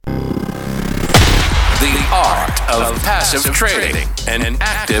of passive trading and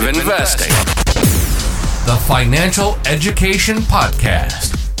active investing. The Financial Education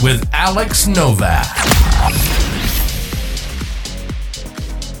Podcast with Alex Novak.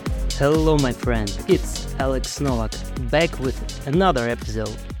 Hello, my friend. It's Alex Novak, back with another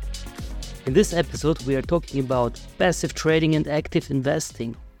episode. In this episode, we are talking about passive trading and active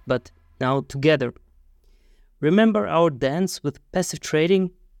investing, but now together. Remember our dance with passive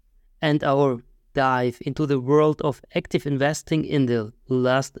trading and our dive into the world of active investing in the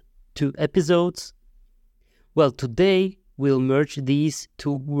last two episodes? Well, today we'll merge these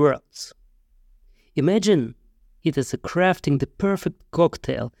two worlds. Imagine it as crafting the perfect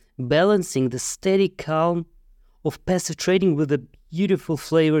cocktail, balancing the steady calm of passive trading with the beautiful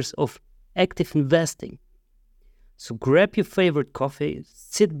flavors of active investing. So grab your favorite coffee,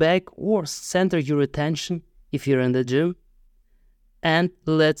 sit back or center your attention if you're in the gym, and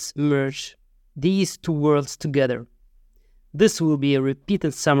let's merge these two worlds together. This will be a repeat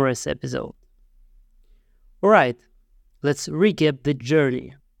and summarize episode. Alright, let's recap the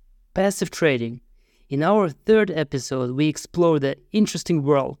journey. Passive trading. In our third episode, we explored the interesting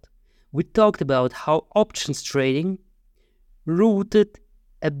world. We talked about how options trading, rooted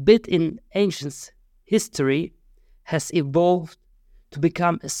a bit in ancient history, has evolved to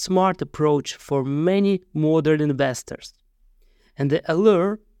become a smart approach for many modern investors. And the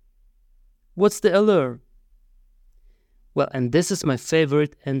allure, what's the allure? Well, and this is my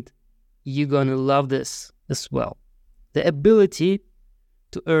favorite, and you're gonna love this as well. The ability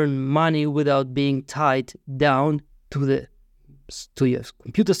to earn money without being tied down to your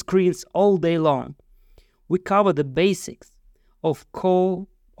computer screens all day long. We cover the basics of call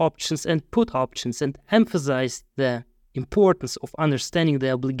options and put options and emphasize the importance of understanding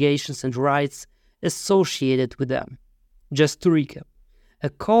the obligations and rights associated with them. Just to recap, a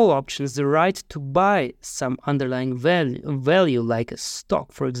call option is the right to buy some underlying value like a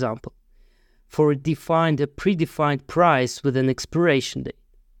stock, for example, for a predefined price with an expiration date.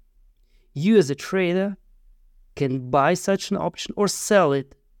 You as a trader can buy such an option or sell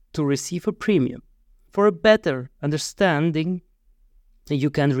it to receive a premium. For a better understanding, you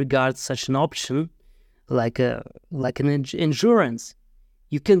can regard such an option like an insurance.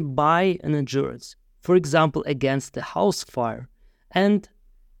 You can buy an insurance, for example, against a house fire, and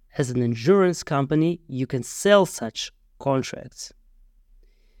as an insurance company, you can sell such contracts.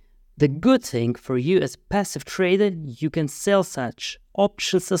 The good thing for you as a passive trader, you can sell such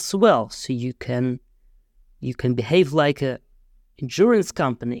options as well, so you can behave like an insurance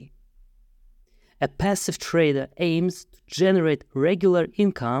company. A passive trader aims to generate regular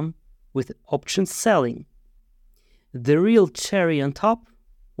income with option selling. The real cherry on top?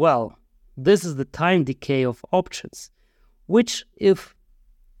 Well, this is the time decay of options, which, if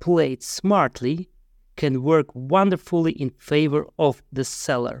played smartly, can work wonderfully in favor of the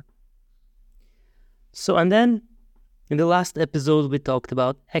seller. So, and then, in the last episode, we talked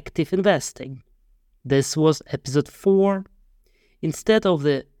about active investing. This was episode 4. Instead of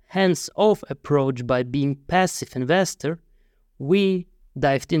the hands-off approach by being passive investor, we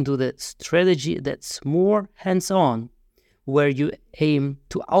dived into the strategy that's more hands-on, where you aim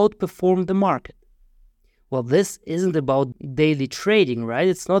to outperform the market. Well, this isn't about daily trading, right?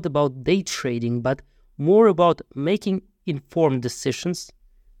 It's not about day trading, but more about making informed decisions,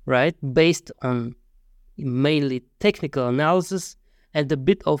 right? Based on mainly technical analysis and a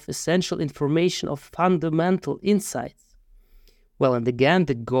bit of essential information of fundamental insights. Well, and again,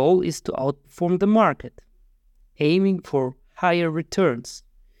 the goal is to outperform the market, aiming for higher returns.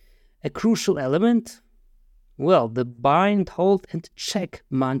 A crucial element? Well, the buy and hold and check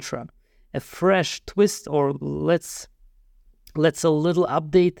mantra. A fresh twist, or let's a little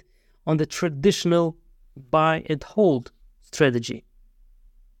update on the traditional buy and hold strategy.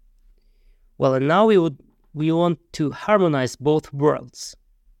 Well, and now we want to harmonize both worlds.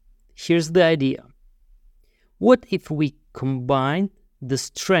 Here's the idea. What if we combine the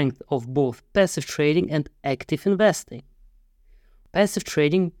strength of both passive trading and active investing? Passive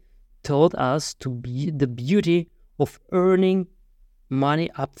trading taught us the beauty of earning money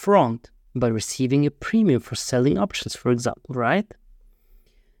up front by receiving a premium for selling options, for example, right?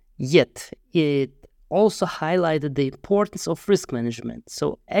 Yet, it also highlighted the importance of risk management.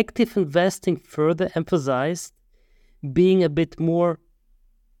 So active investing further emphasized being a bit more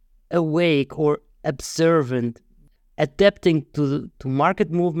awake or observant, adapting to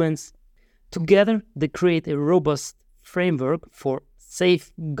market movements. Together, they create a robust framework for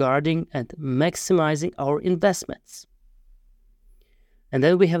safeguarding and maximizing our investments. And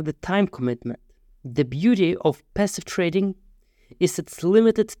then we have the time commitment. The beauty of passive trading is its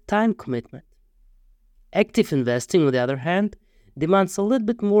limited time commitment. Active investing, on the other hand, demands a little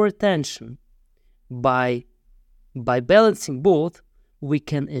bit more attention. By balancing both, we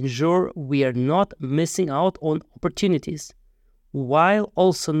can ensure we are not missing out on opportunities while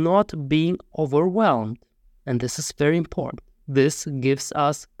also not being overwhelmed. And this is very important. This gives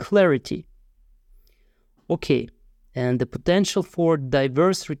us clarity. Okay, and the potential for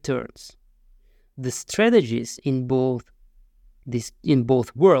diverse returns. The strategies in both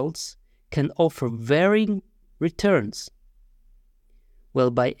worlds can offer varying returns.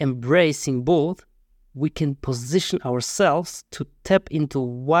 Well, by embracing both, we can position ourselves to tap into a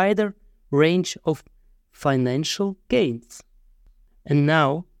wider range of financial gains. And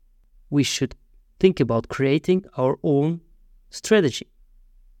now we should think about creating our own strategy.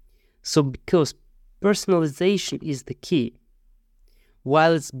 So because personalization is the key,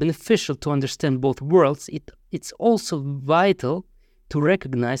 while it's beneficial to understand both worlds, it's also vital to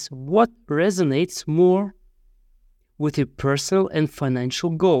recognize what resonates more with your personal and financial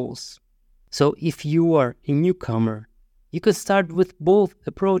goals. So if you are a newcomer, you can start with both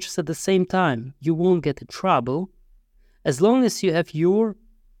approaches at the same time. You won't get in trouble as long as you have your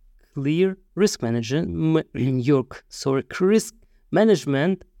clear risk management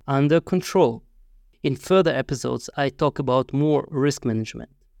under control. In further episodes, I talk about more risk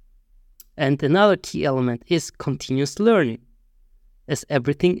management. And another key element is continuous learning, as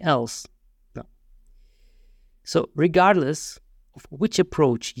everything else. So regardless of which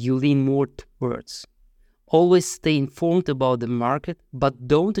approach you lean more towards, always stay informed about the market, but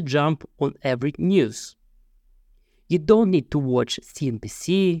don't jump on every news. You don't need to watch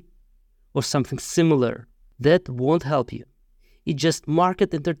CNBC or something similar. That won't help you. It's just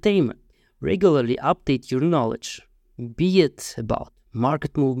market entertainment. Regularly update your knowledge, be it about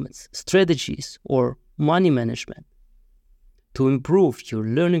market movements, strategies, or money management. To improve your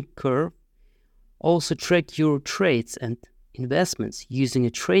learning curve, also track your trades and investments using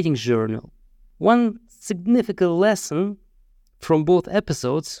a trading journal. One significant lesson from both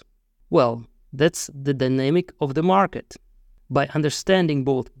episodes, well, that's the dynamic of the market. By understanding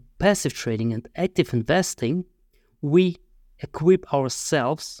both passive trading and active investing, we equip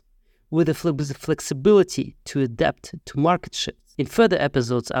ourselves with the flexibility to adapt to market shifts. In further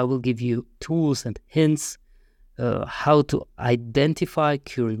episodes, I will give you tools and hints how to identify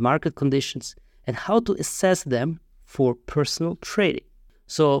current market conditions and how to assess them for personal trading.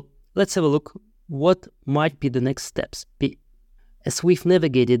 So let's have a look what might be the next steps. As we've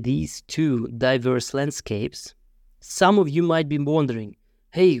navigated these two diverse landscapes, some of you might be wondering,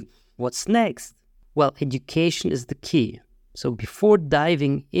 hey, what's next? Well, education is the key. So before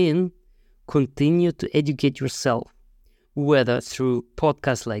diving in, continue to educate yourself, whether through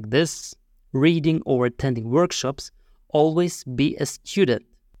podcasts like this, reading or attending workshops. Always be a student.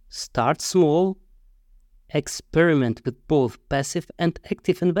 Start small, experiment with both passive and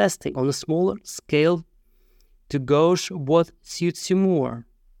active investing on a smaller scale to gauge what suits you more,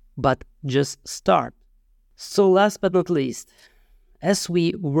 but just start. So last but not least, as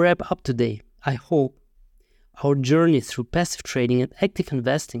we wrap up today, I hope our journey through passive trading and active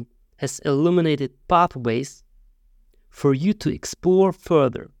investing has illuminated pathways for you to explore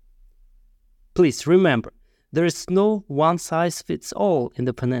further. Please remember, there is no one-size-fits-all in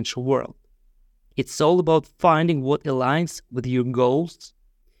the financial world. It's all about finding what aligns with your goals,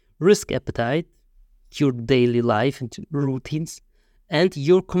 risk appetite, your daily life and routines, and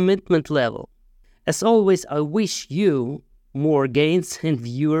your commitment level. As always, I wish you more gains and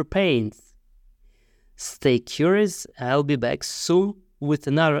fewer pains. Stay curious. I'll be back soon with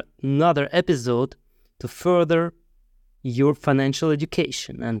another episode to further your financial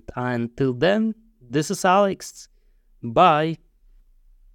education. And until then, this is Alex. Bye.